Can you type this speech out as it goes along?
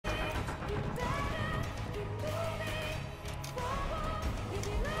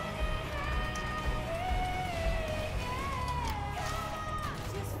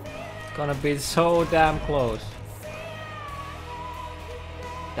gonna be so damn close.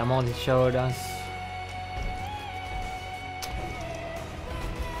 The amount it showed us.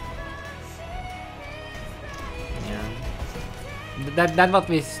 Yeah. That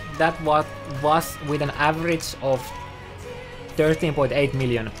what was with an average of 13.8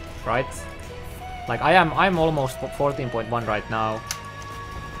 million, right? Like I'm almost 14.1 right now.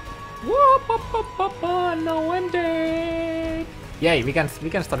 No, I'm dead. Yay, we can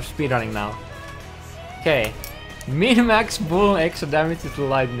start speedrunning now. Okay. Min-max bull extra damage to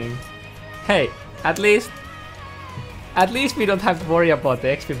lightning. Hey, at least we don't have to worry about the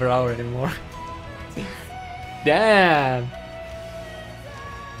XP per hour anymore. Damn.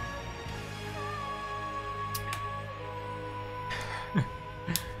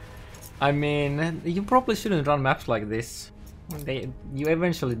 I mean, you probably shouldn't run maps like this. You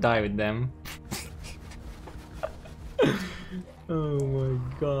eventually die with them. Oh my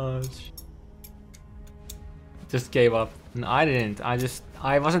gosh. Just gave up. No, I didn't.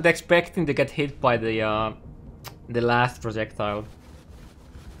 I wasn't expecting to get hit by the last projectile.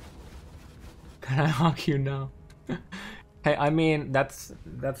 Can I hug you now? Hey, I mean that's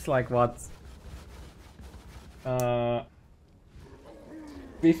like what?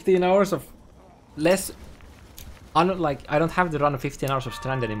 15 hours of less. I don't have to run 15 hours of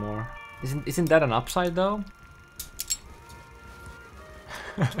strand anymore. Isn't that an upside though?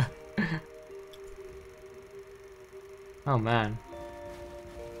 Oh man.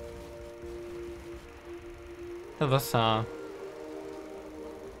 That was an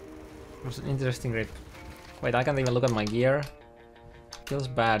interesting rip. Wait, I can't even look at my gear. Feels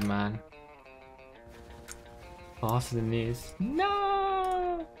bad, man. Pass the knees.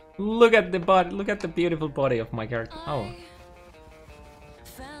 No! Look at the body. Look at the beautiful body of my character. Oh.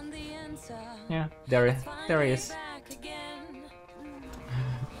 Yeah, there he is.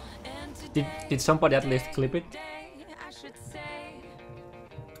 Did somebody at least clip it?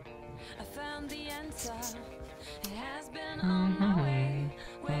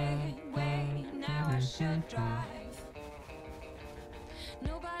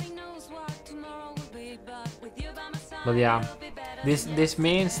 But yeah, this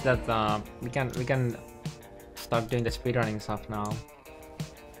means that we can start doing the speedrunning stuff now.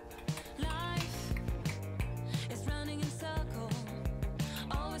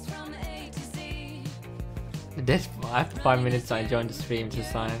 After 5 minutes I joined the stream to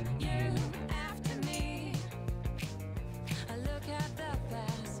sign.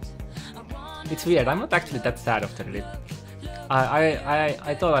 It's weird, I'm not actually that sad after RIP.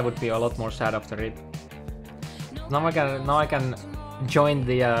 I thought I would be a lot more sad after RIP. Now I can join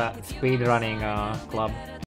the speedrunning club.